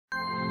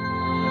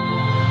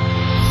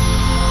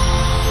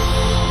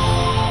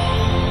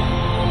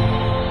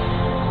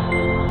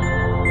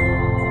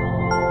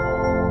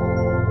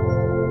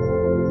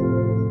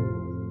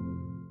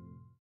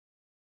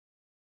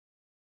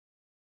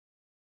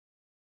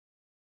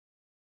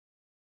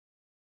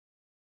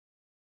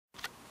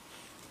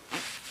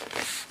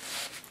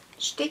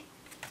Steh.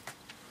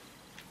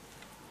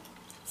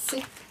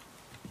 Sit.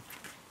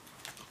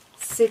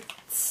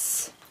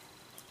 Sitz.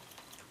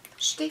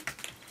 Steh.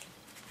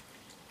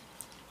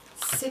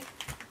 Sit.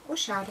 Oh,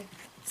 schade.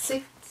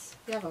 Sitz.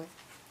 Jawohl.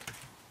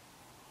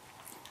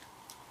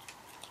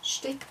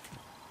 Steh.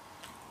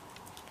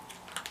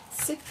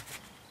 Sit.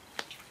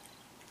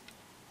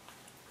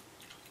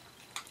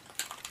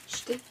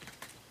 Steh.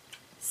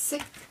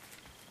 Sit.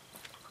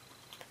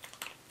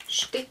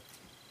 Steh.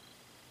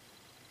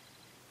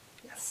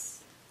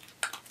 Yes.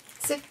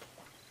 Sit.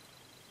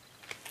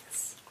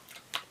 Yes.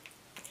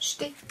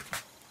 Steh.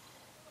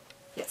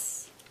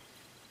 Yes.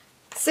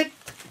 Sit.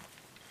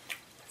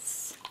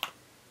 Yes.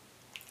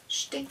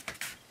 Steh.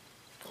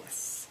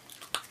 Yes.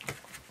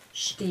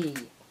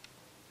 Steh.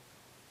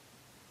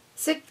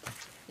 Sit.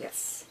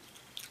 Yes.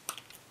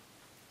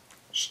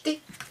 Steh.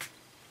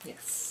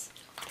 Yes.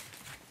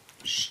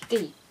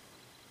 Steh.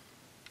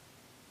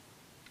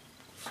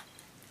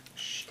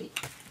 Steh.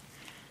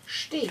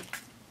 Steh.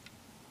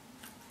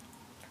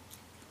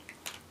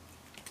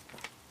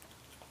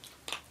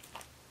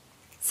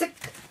 Sit.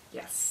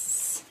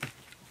 Yes.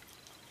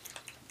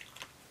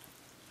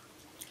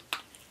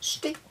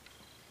 Steh.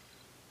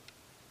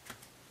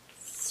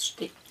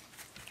 Steh.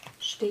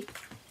 Steh.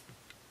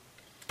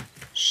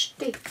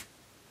 Steh.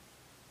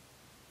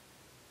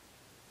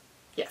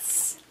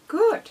 Yes.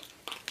 Gut.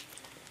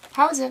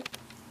 Pause.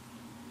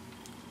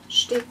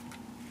 Steh.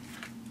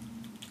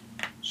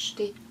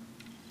 Steh.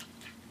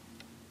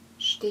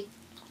 Steh.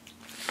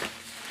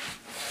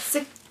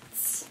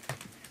 Sitz.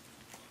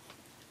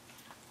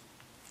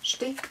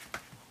 Steh.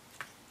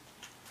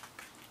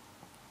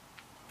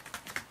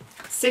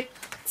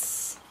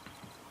 Sitz.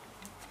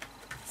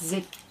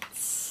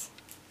 Sitz.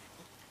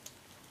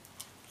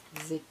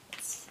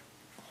 Sitz.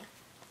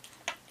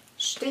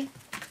 Steh.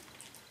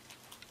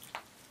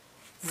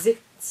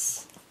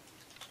 Sitz.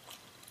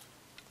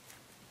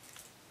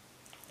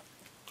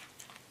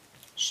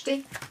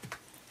 Steh.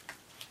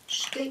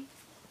 Steh.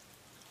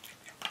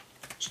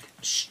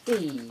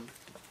 Steh.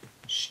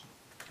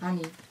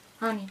 Honey.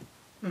 Honey.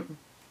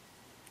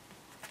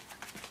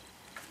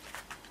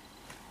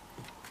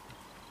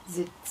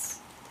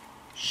 Sitz.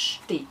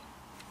 Steh.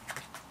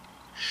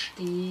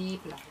 Steh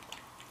bleibt.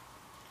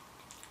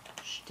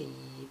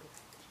 Steh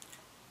bleibt.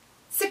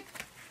 Sit.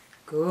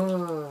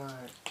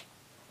 Gut.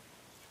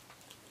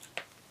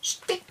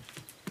 Steh.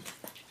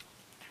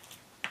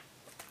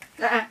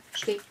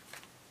 Steh.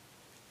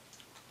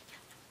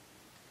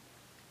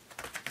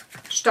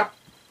 Stopp.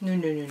 Nö,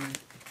 nö, nö, nö.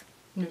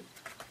 Nö.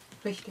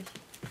 Richtig.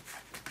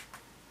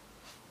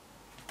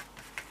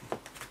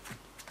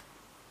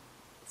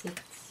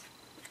 Sitz.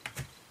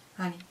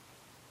 Honey.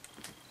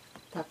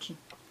 Touchen.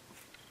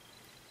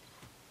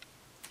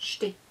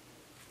 Steh.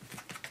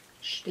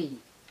 Steh.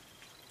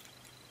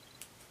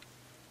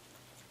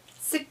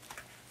 Sit.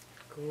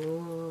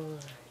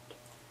 Gut.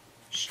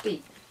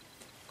 Steh.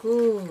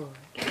 Gut.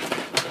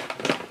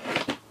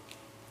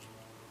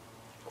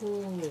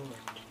 Gut.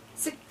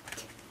 Sit.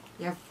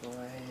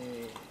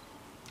 Jawohl.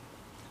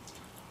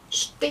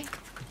 Steh.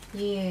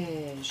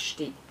 Yeah,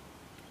 steh.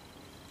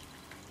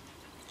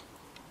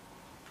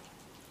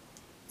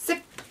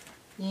 Sit.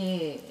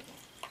 Yeah.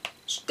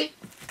 Steh.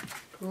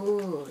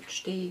 Gut.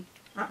 Steh.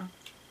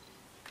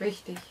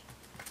 Richtig.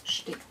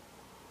 Steh.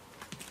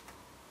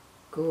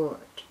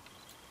 Gut.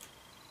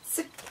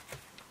 Sit.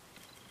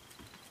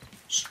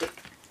 Steh.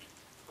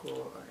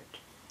 Gut.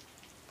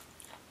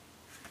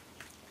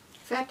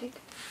 Fertig.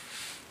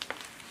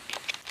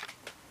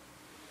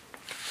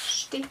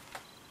 Steh.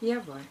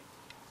 Jawohl.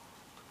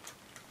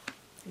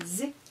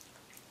 Sit.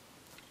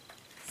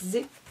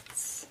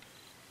 Sitz.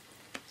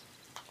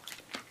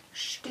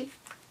 Steh.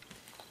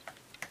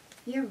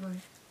 Jawohl.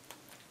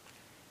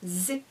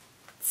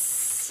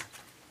 Sitz.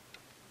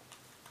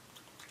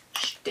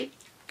 Steh.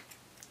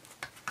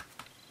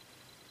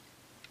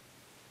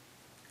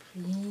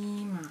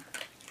 Prima.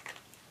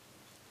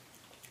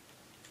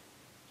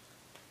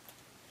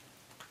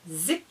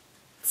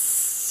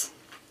 Sitz.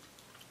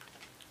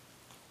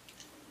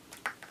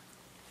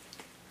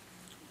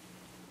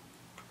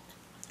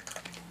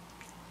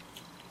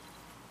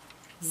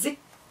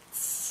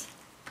 Sitz.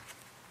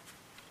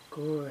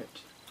 Gut.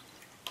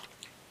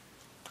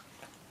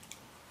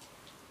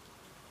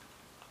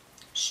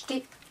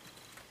 Steh.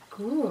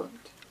 Gut.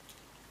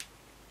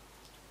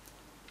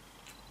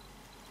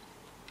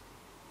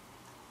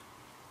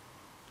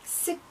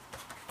 Sitz.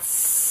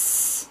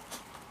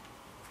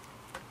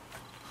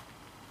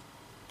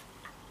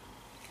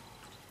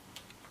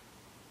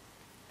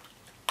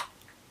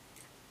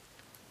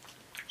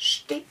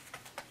 Steh.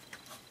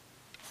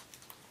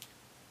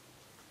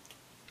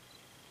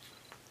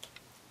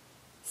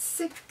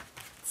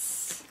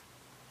 Sitz.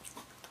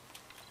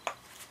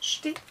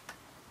 Steh.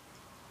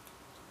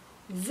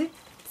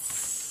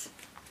 Sitz.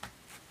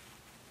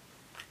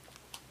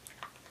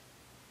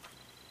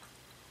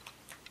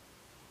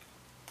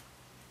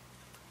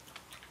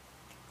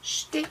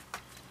 Steh.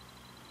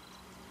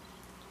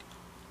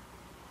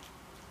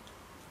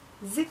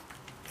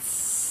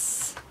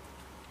 Sitz.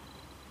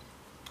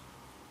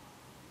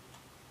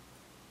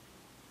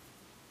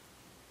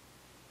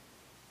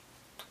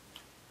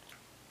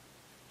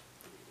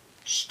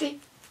 Steh.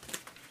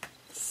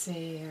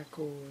 Sehr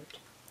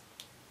gut.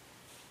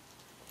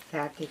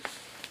 Fertig.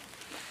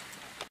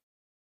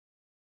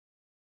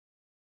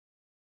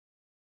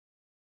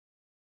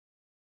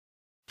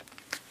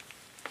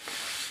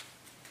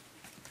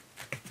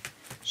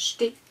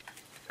 Steh.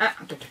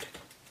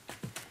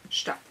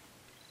 Stopp.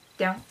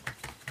 Down.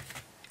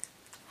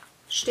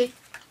 Steh.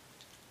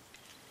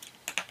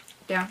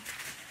 Down.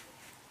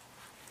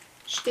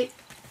 Steh.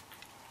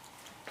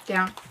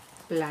 Down.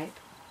 Bleib.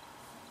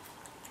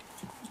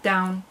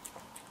 Down.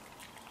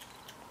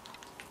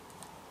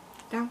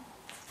 Down.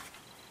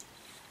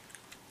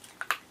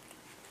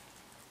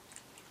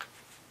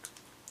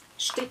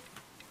 Steh.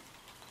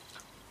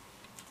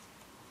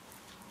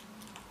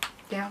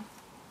 Down.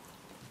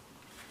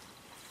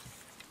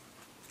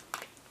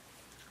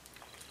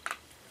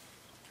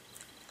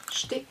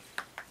 Steh.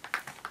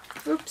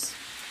 Ups.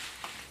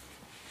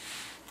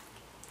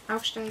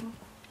 Aufsteigen.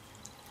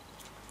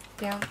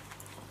 Down.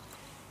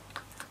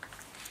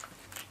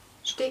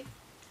 Steh.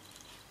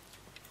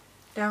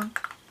 Down.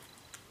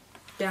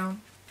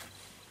 Down.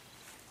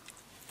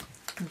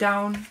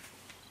 Down.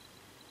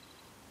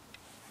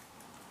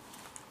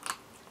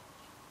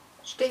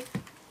 Steh.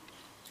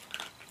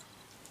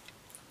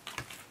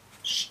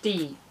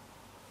 Steh.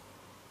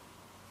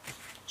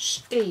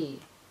 Steh.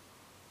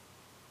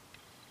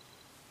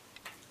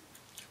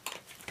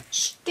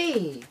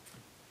 Steh.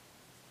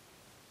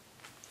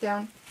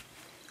 Down.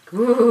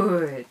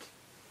 Gut.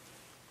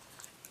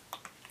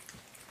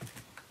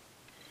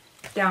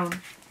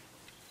 Down.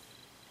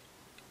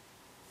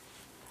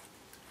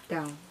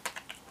 Down.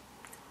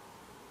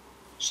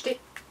 Steh.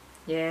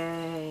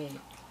 Yay.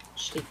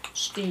 Steh.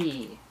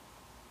 Steh.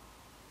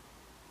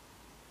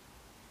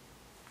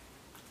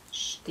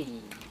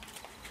 Steh.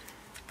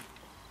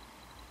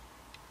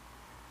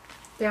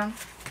 Down.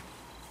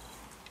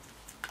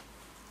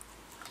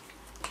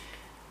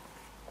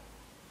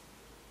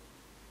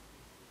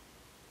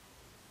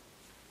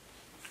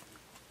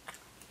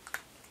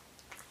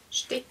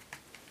 Steh.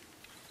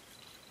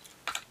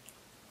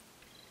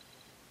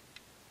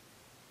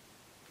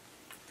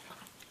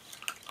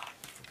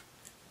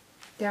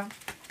 Down.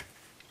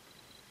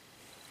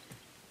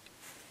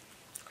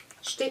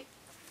 Steh.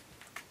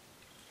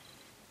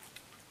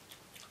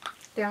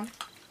 Down.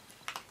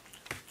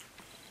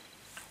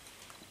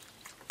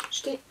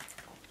 Steh.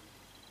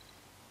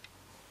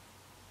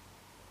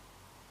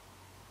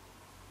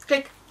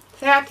 Klick.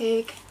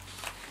 Fertig.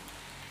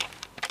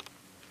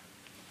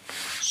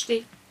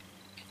 Steh.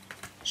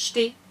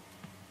 Steh.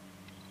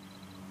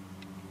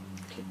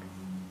 Klick.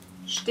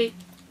 Steh.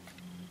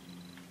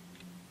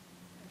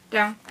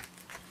 Down.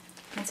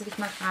 Kannst du dich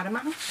mal gerade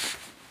machen?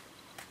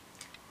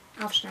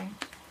 Aufsteigen.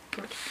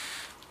 Gut.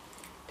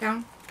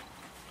 Down.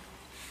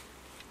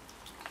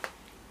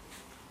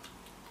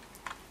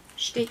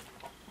 Steh.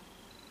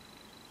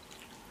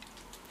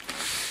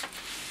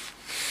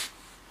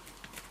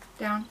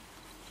 Down.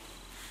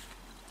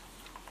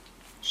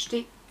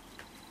 Steh.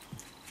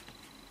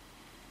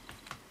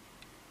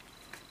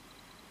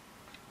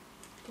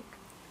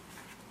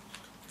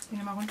 Geh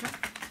nochmal runter.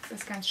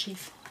 Das ist ganz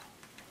schief.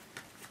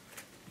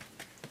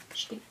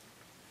 Steh.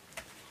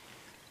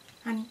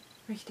 Hanni,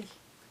 richtig.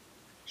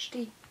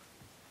 Steh.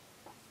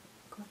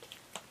 Gut.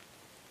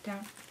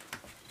 Down.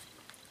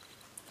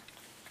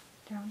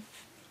 Down.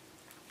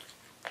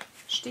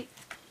 Steh.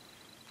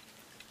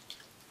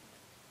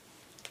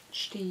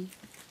 Steh.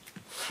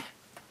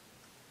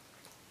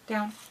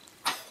 Down.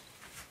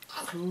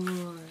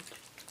 Gut.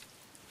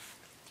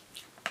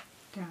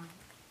 Down.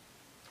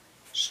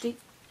 Steh.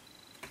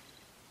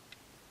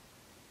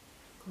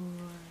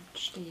 Gut.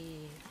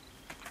 Steh.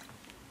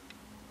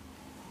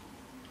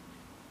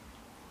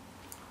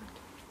 Gut.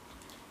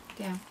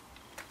 Down.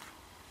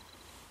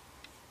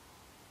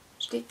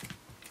 Steh.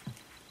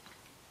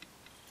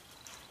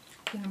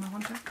 Geh nochmal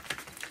runter.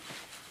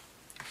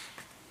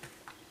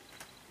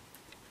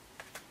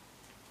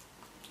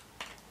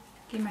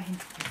 Geh mal hin.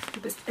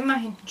 Du bist immer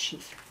hinten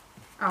schief.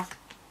 Auf.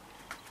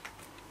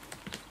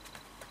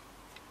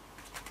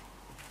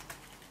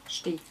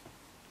 Steh.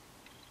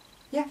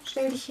 Ja,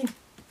 stell dich hin.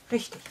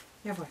 Richtig.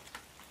 Jawohl.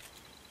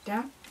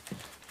 Da.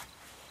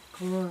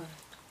 Gut.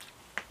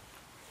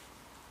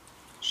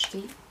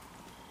 Steh.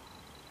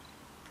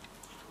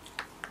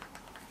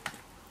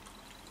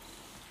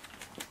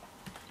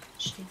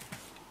 Steh.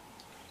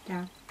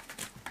 Da.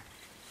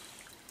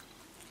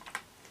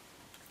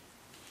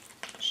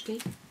 Steh.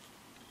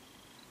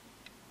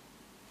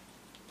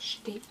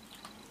 Steh.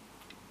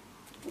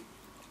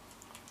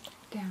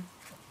 Down.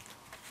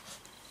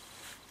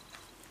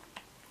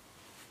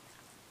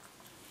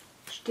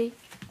 Steh.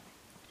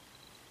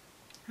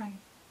 Hand.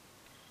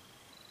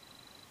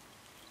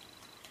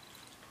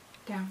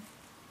 Down.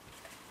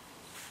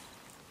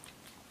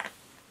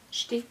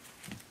 Steh.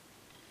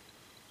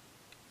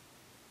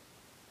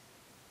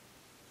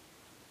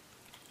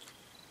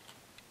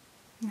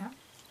 Ja.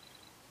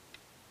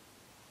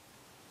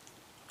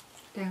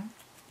 Down.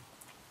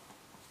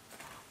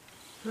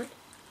 Gut.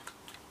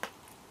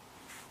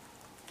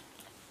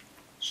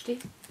 Steh.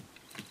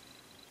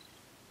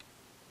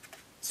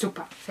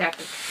 Super,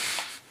 fertig.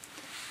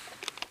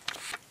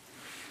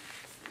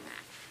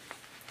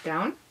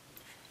 Down.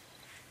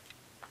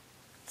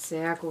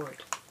 Sehr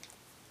gut.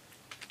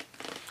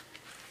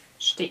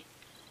 Steh.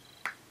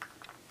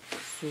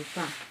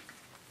 Super.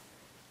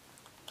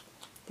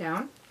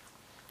 Down.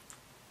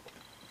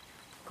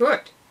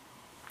 Gut.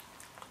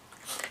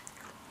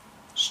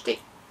 Steh.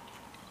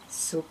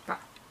 Super.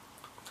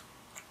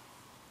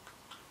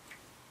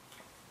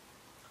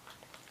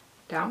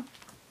 Down.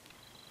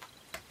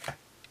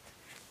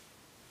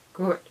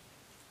 Gut.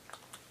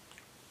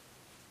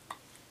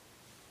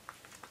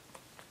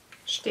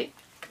 Steh.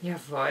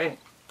 Jawohl.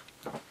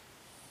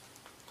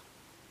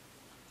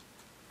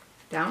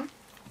 Down.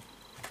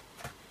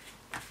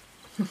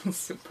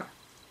 Super.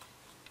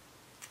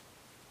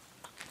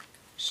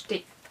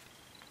 Steh.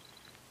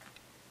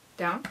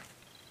 Down.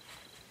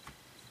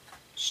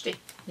 Steh.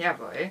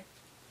 Jawohl.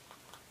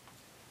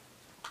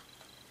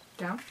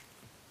 Down.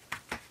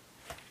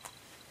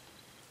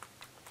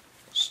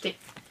 Steh.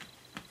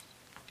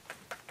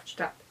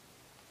 Stopp.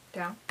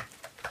 Down.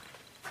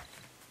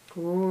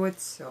 Gut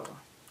so.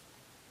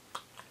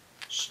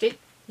 Steh.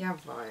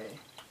 Jawohl.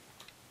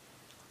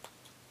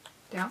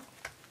 Down.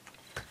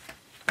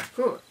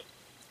 Gut.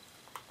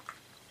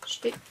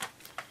 Steh.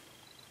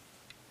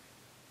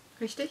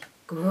 Richtig?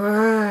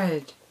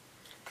 Gut.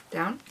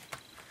 Down.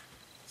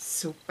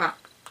 Super.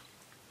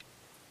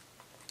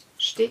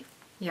 Steh.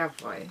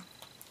 Jawohl.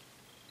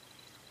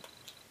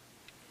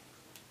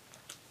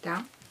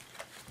 Down.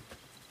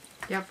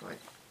 Jawohl.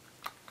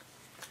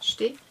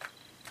 Steh.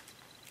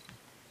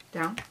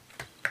 Down.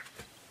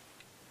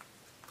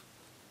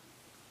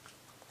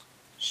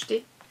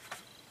 Steh.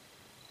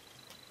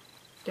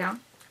 Down.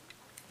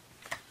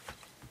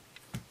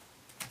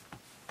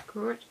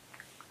 Gut.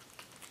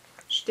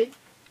 Steh.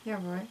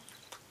 Jawohl.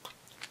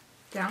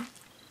 Down.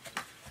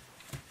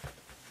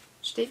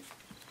 Steh.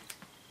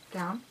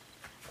 Down.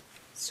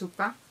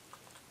 Super.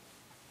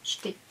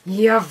 Steh.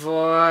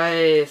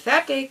 Jawohl.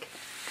 Fertig.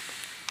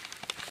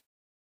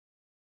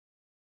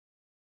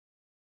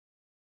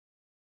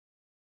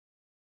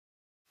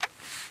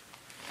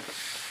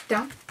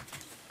 Down.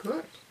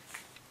 Gut.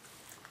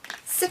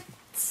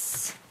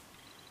 Sitz.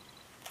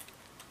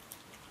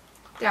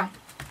 Down.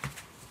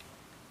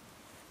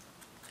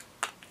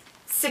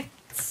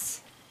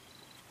 Sitz.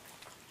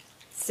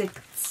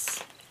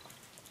 Sitz.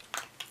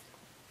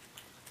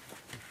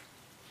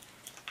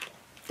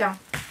 Down.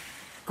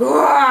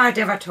 Gut,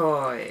 der war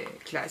toll.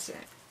 Klasse.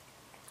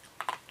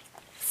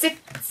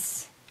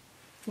 Sitz.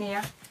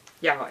 Näher.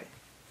 Jawohl.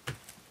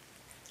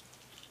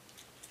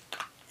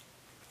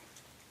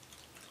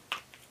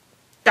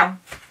 Down.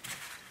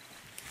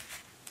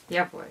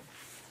 Jawohl.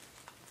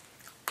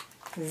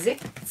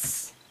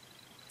 Sitz.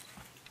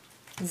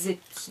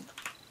 Sitzen.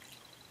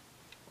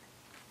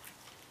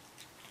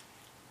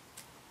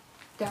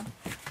 Down.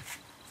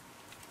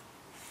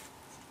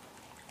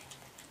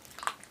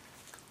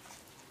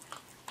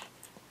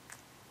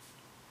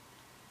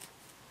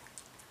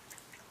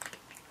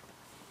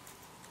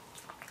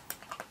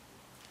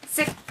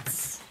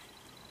 Sitz.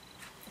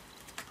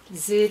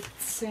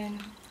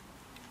 Sitzen.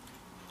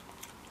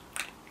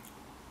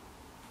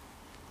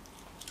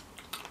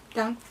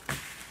 Down.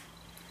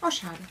 Oh,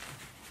 schade.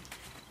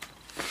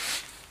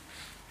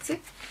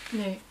 Sitz.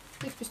 Nee,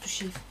 jetzt bist du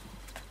schief.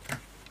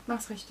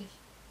 Mach's richtig.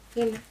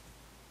 Helle.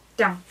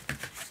 Down.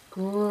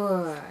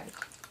 Gut.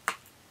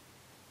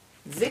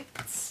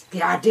 Sitz.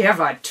 Ja, der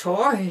war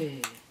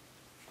toll.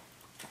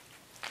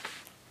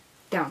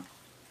 Down.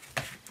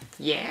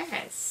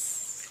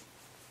 Yes.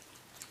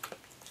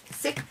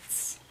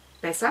 Sitz.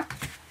 Besser?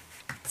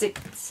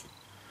 Sitz.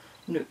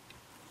 Nö.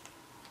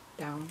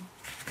 Down.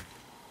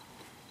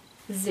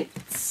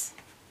 Sitz.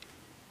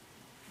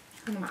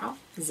 Hör mal auf.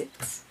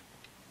 Sitz.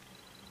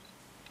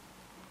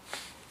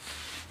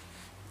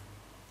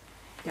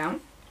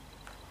 Down.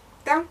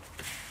 Down.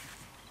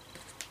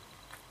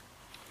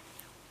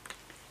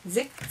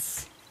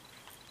 Sitz.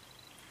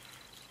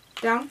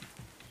 Down.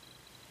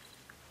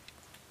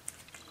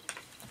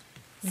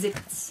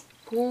 Sitz.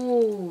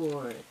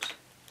 Gut.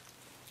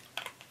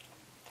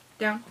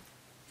 Down.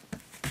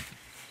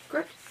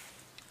 Gut.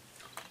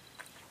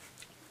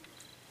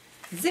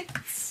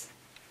 Sitz.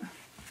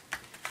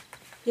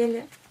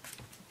 Jelle.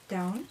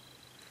 Down.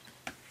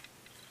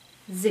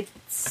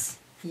 Sitz.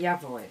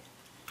 Jawohl.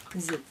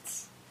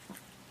 Sitz.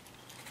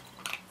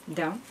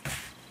 Down.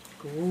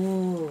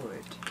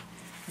 Gut.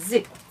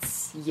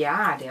 Sitz.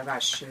 Ja, der war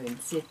schön.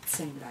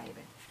 Sitzen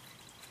bleiben.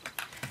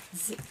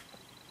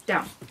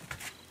 Down.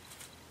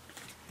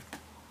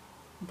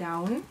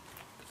 Down.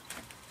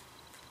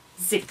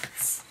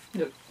 Sitz.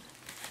 Nö.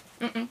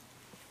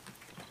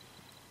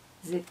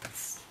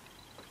 Sitz.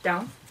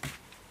 Down.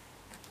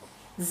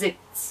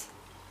 Sitz.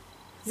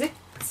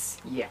 Sitz.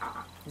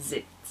 Ja,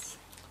 Sitz.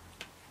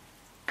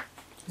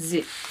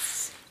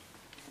 Sitz.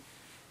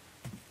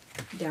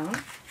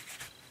 Down.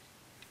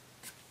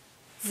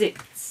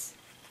 Sitz.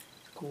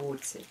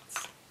 Gut,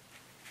 Sitz.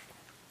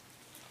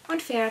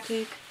 Und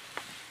fertig.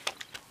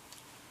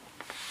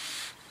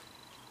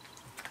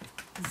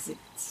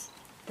 Sitz.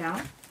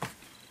 Down.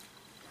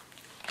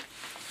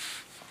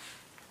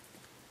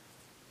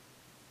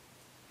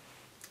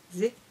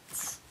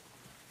 Sitz,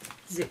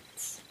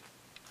 Sitz.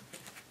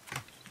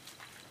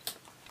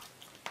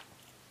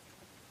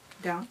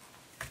 Down.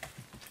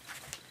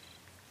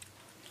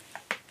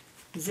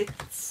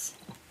 Sitz.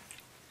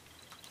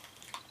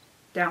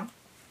 Down.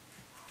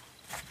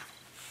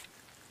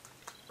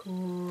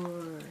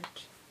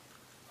 Gut.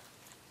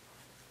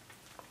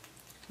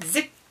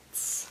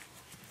 Sitz.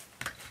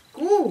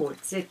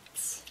 Gut,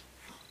 Sitz.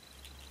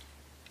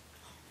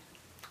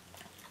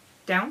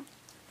 Down.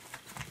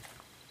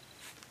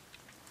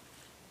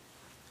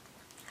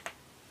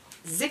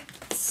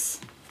 Sitz.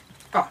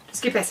 Oh,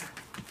 das geht besser.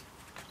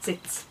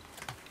 Sitz.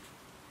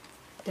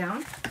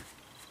 Down.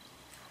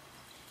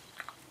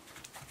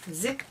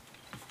 Sitz.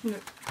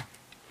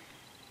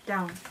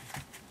 Down.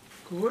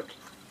 Gut.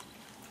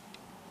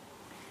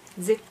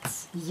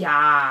 Sitz.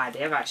 Ja,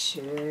 der war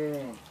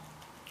schön.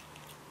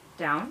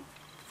 Down.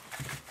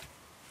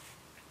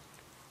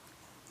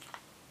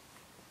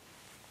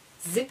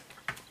 Sitz.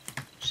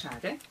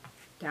 Schade.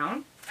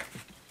 Down.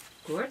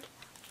 Gut.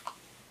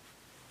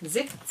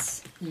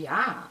 Sitz.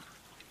 Ja.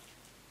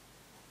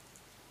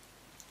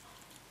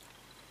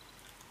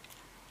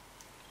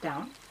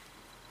 Down.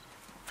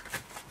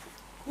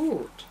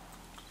 Gut.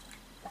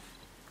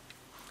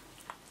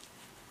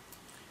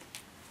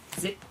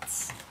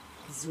 Sitz.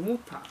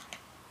 Super.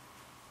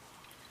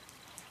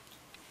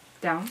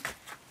 Down.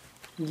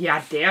 Ja,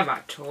 der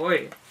war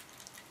toll.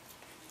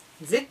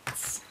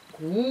 Sitz.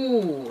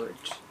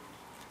 Gut.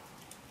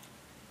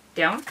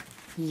 Down.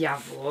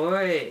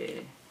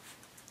 Jawohl.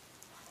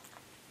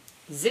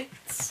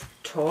 Sitz.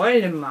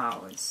 Tolle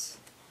Maus.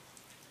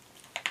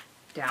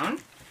 Down.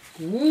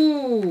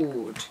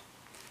 Gut.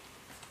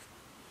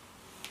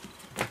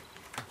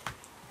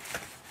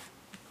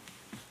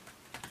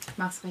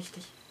 Mach's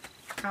richtig.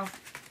 Auf.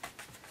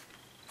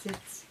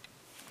 Sitz.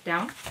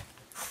 Down.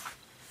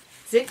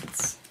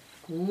 Sitz.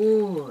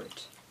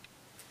 Gut.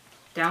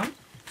 Down.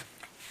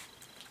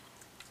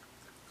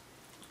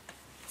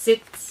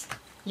 Sitz.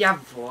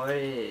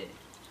 Jawohl.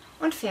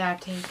 Und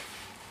fertig.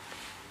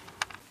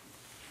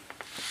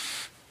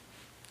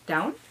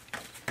 Down.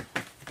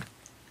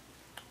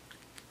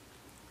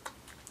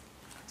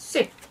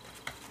 Sit.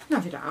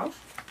 Na, wieder auf.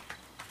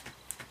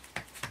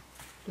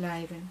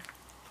 Bleiben.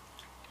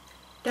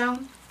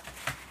 Down.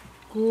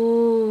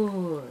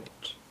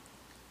 Gut.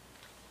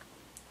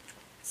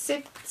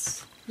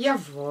 Sitz.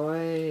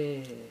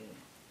 Jawohl.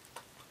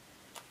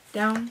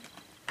 Down.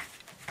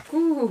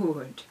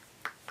 Gut.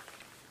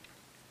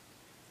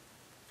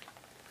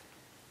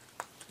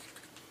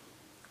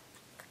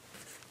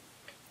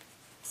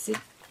 Sitz.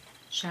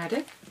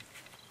 Schade.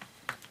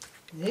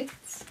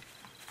 Sitz.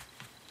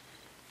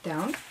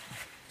 Down.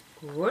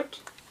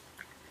 Gut.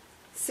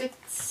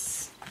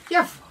 Sitz.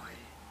 Jawohl.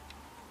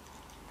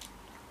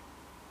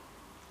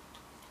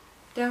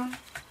 Down.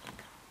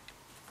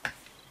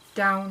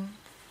 Down.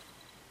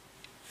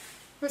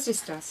 Was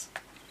ist das?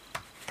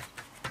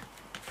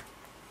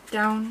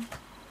 Down.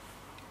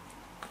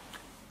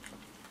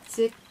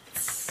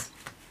 Sitz.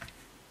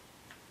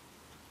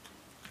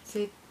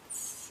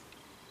 Sitz.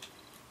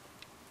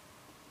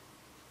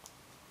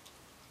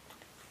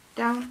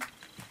 Down.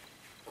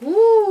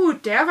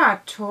 Gut, der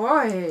war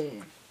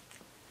toll.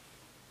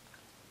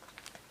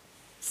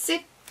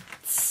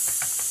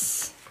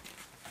 Sitz.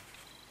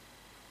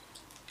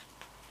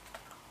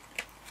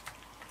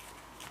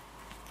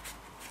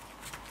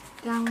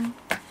 Down.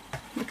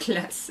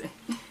 Klasse.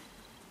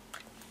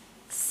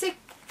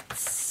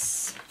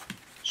 Sitz.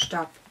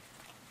 Stopp.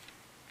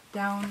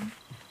 Down.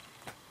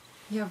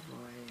 Jawohl.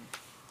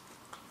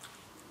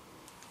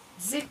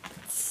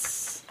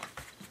 Sitz.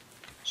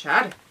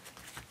 Schade.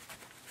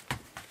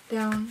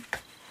 Down.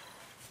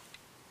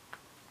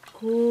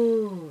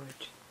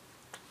 Gut.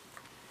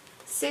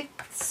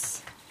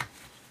 Sitz.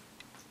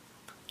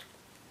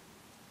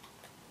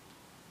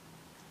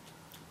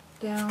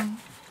 Down.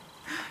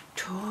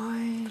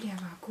 Toll, der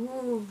war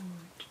gut.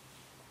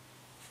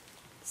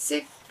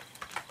 Sitz.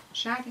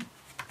 Schade.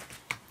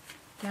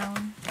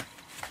 Down.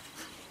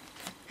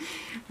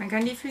 Man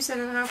kann die Füße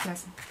da drauf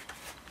lassen.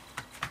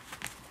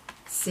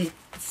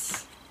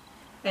 Sitz.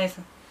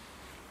 Elfe.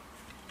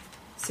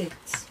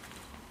 Sitz.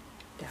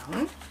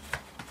 Down.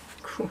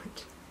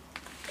 Gut.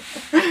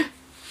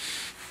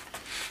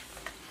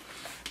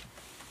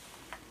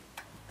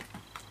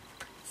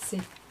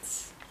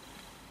 Sitz.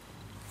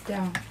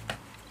 Down.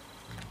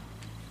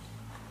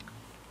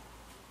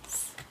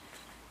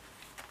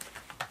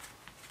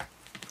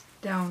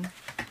 Down.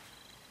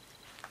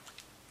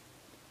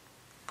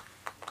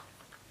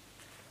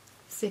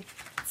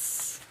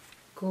 Sitz.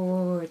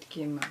 Gut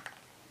gemacht.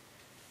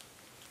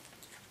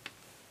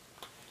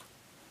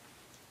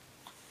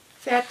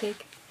 Fertig.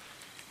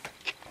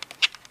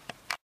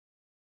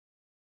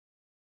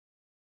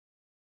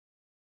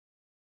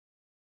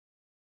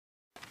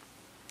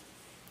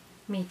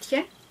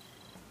 Mädchen.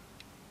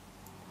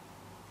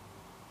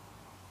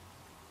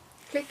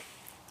 Klick.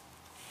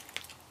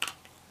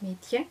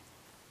 Mädchen.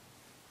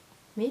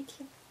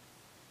 Mädchen.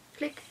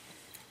 Klick.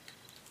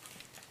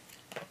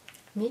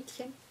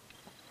 Mädchen.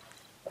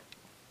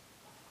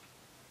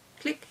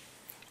 Klick.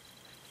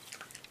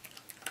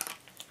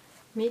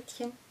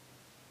 Mädchen.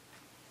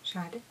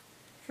 Schade.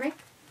 Weg.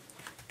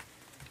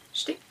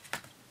 Steh.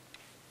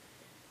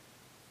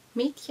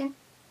 Mädchen.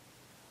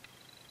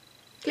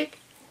 Klick.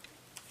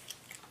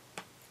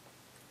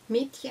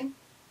 Mädchen.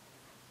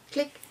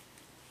 Klick.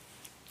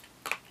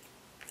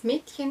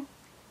 Mädchen.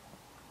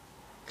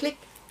 Klick.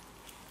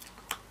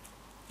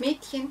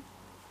 Mädchen.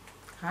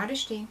 Gerade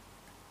stehen.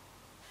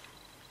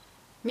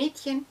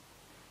 Mädchen.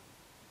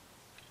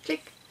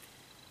 Klick.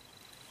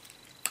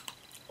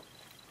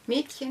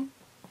 Mädchen.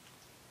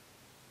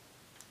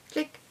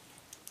 Klick.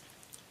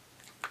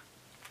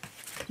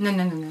 Na,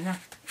 na, na, na, na.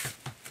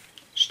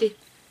 Steh.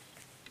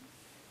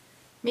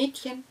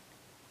 Mädchen.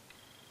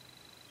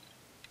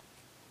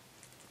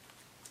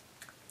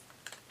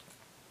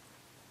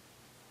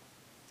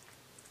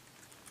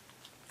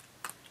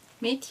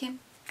 Mädchen.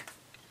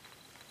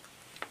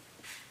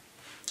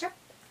 Ja.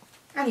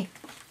 Allez.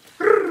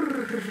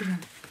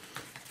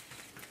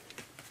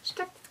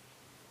 Stopp.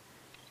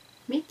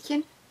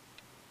 Mädchen.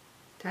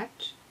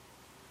 Touch.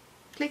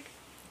 Klick.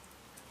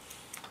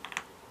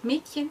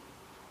 Mädchen.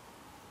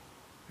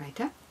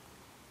 Weiter.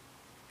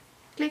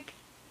 Klick.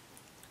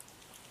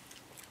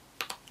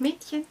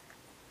 Mädchen.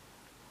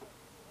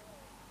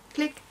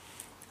 Klick.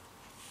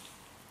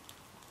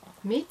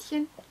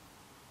 Mädchen.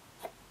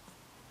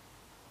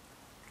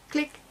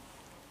 Klick.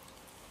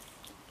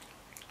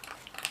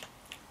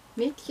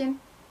 Mädchen.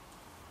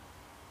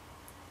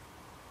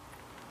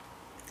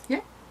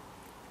 Ja.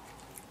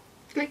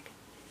 Klick.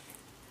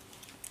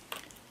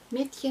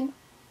 Mädchen.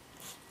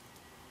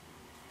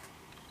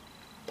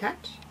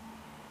 Touch.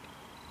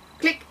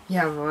 Klick.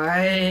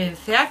 Jawohl.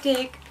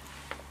 Fertig.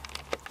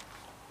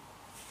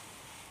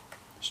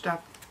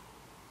 Stopp.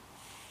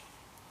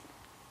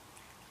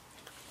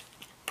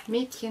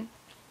 Mädchen.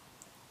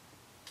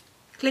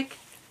 Klick.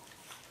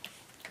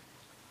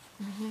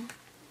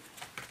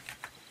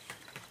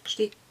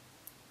 Steh.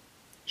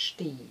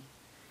 Steh.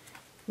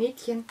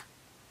 Mädchen.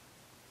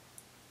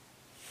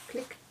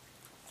 Klick.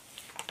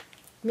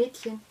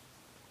 Mädchen.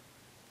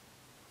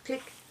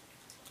 Klick.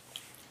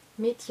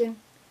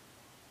 Mädchen.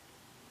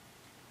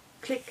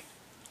 Klick.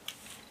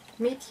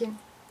 Mädchen.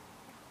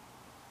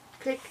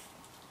 Klick.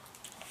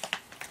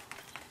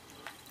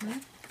 Ja.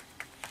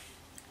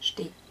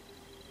 Steh.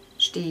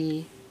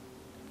 Steh.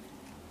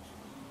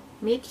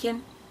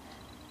 Mädchen.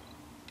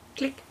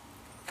 Klick.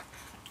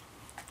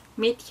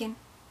 Mädchen.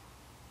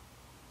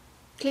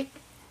 Klick.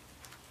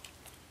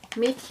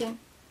 Mädchen.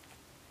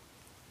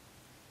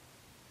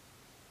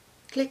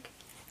 Klick.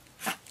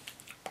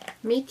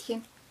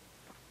 Mädchen.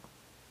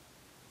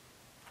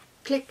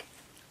 Klick.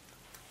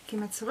 Geh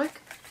mal zurück.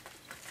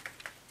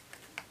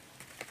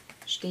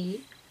 Steh.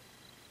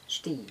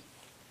 Steh.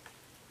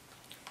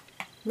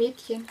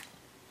 Mädchen.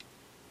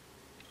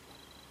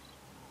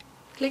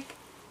 Klick.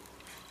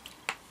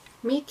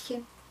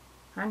 Mädchen.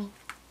 Honey.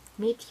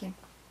 Mädchen.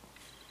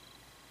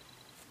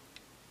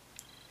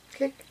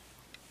 Klick.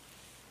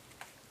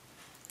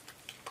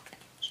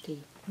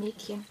 Steh.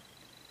 Mädchen.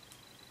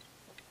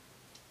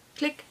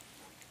 Klick.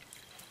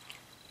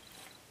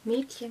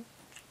 Mädchen.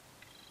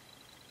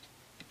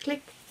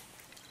 Klick.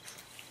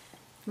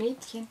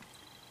 Mädchen.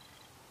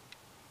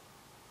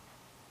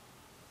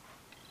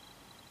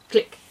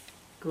 Klick.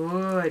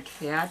 Gut,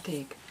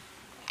 fertig.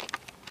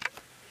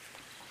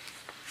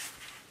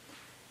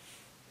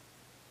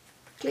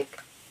 Klick.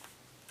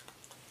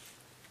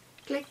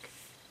 Klick.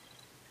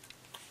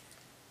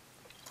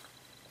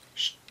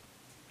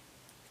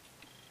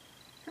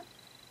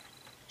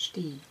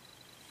 Steh.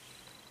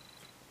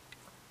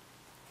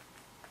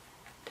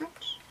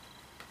 Touch.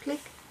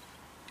 Klick.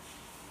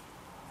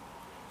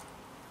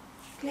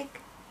 Klick.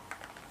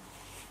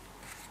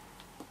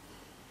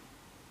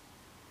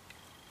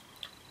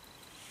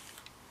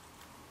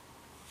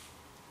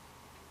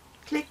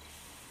 Klick.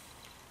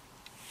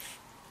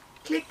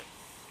 Klick.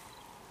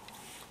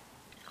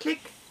 Klick.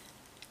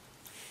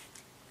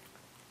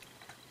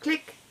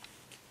 Klick.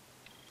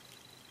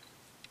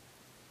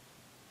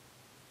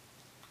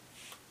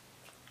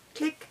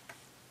 Klick.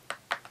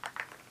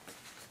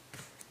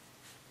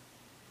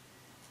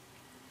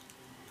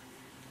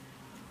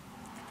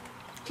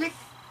 Klick.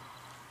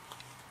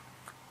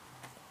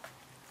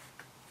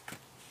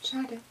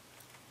 Schade.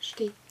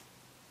 Steh.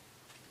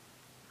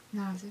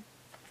 Nase.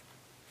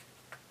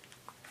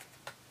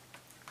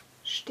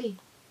 Steh.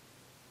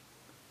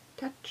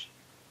 Touch.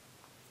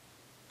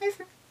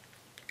 Hilfe.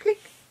 Klick.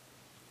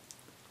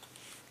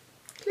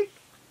 Klick.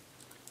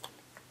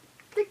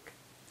 Klick.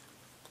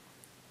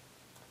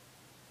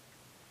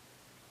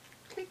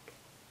 Klick.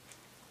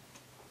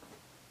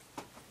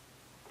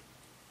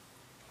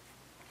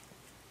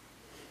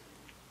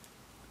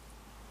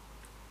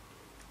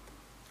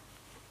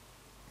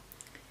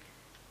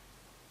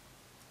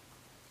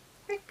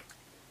 Klick.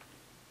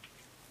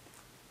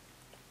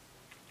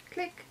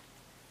 Klick.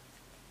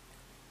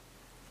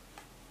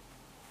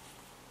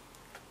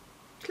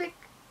 Klick.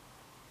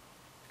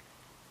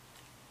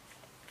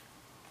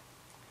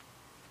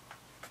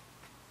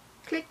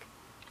 Klick.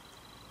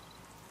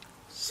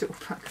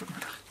 Super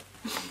gemacht.